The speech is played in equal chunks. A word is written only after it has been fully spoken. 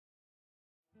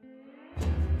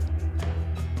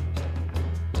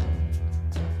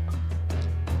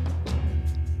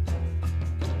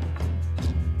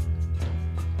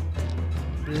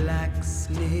Black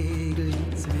snake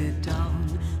leads me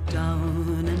down,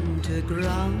 down into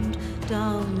ground,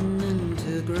 down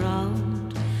into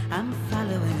ground. I'm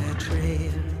following a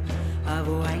trail of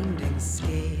winding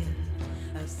scale,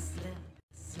 a slip,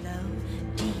 slow,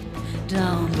 deep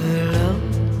down below.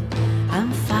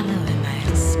 I'm following my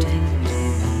instincts.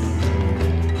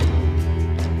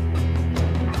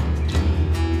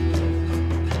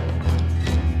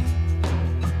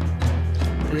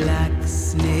 Black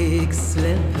snake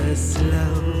slither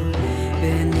slow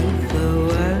beneath the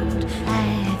world.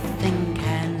 I think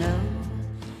I know.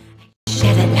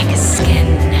 Shed it like a skin.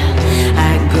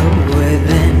 I go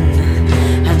within.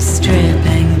 I'm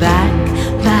stripping back,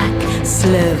 back.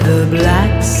 Slither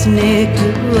black snake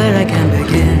to where I can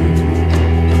begin.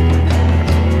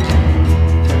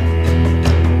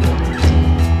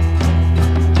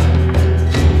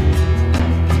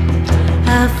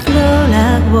 I flow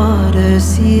like water,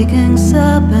 seeking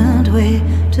serpent way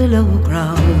to low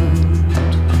ground.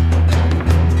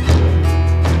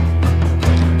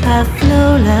 I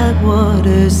flow like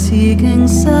water, seeking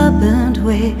serpent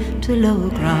way to low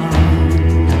ground.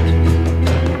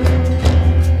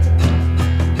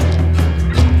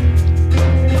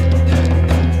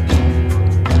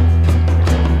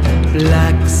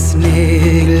 Black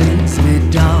snake leads me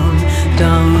down,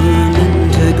 down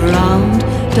into ground,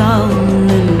 down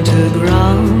into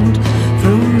ground,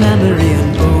 through memory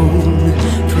and bone,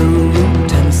 through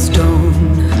root and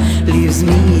stone, leaves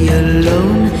me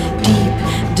alone, deep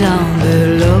down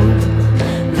below,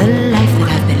 the life that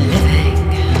I've been living.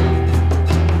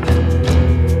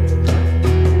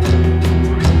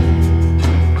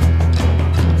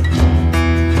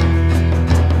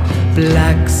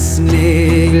 Black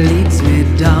snake leads me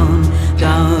down,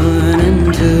 down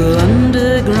into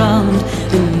underground,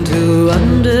 into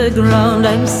underground.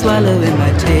 I'm swallowing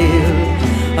my tail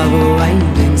of a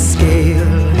winding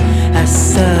scale. I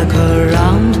circle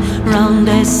round, round,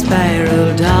 I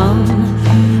spiral down.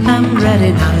 I'm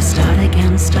ready now to start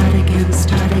again, start again,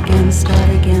 start again, start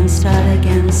again, start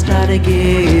again, start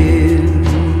again.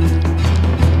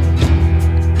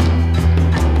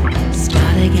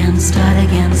 Start again, start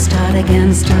again, start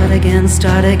again, start again,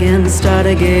 start again, start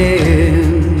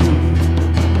again.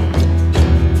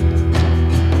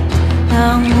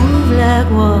 I'll move like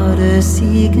water,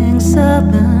 seeking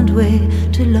serpent way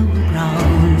to low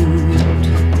ground.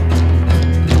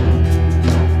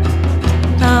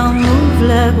 I'll move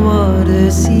like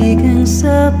water, seeking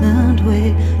serpent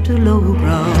way to low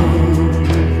ground.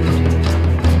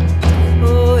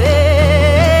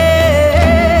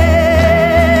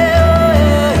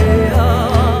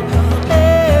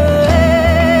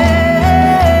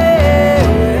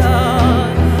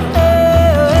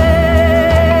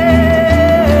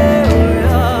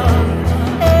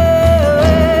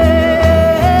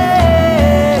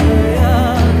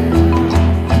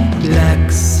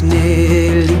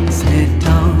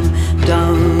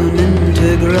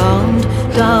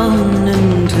 Down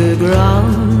into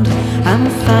ground, I'm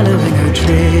following her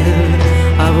trail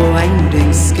of a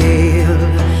winding scale.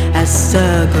 I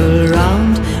circle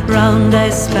round, round, I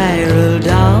spiral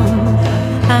down.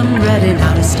 I'm ready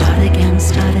now to start again,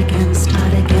 start again,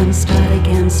 start again, start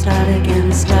again, start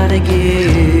again, start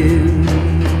again.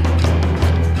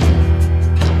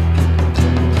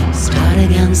 Start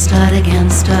again, start again,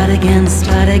 start again,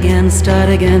 start again, start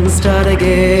again, start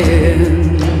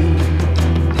again.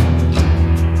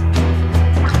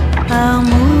 I'll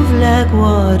move like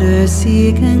water,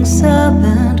 seeking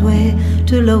serpent way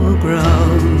to lower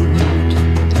ground.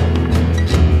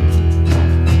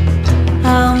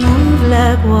 I'll move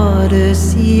like water,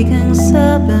 seeking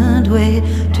serpent way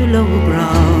to lower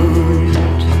ground.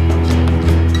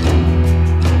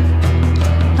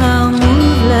 I'll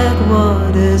move like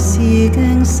water,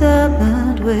 seeking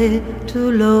serpent way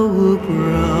to lower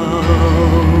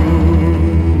ground.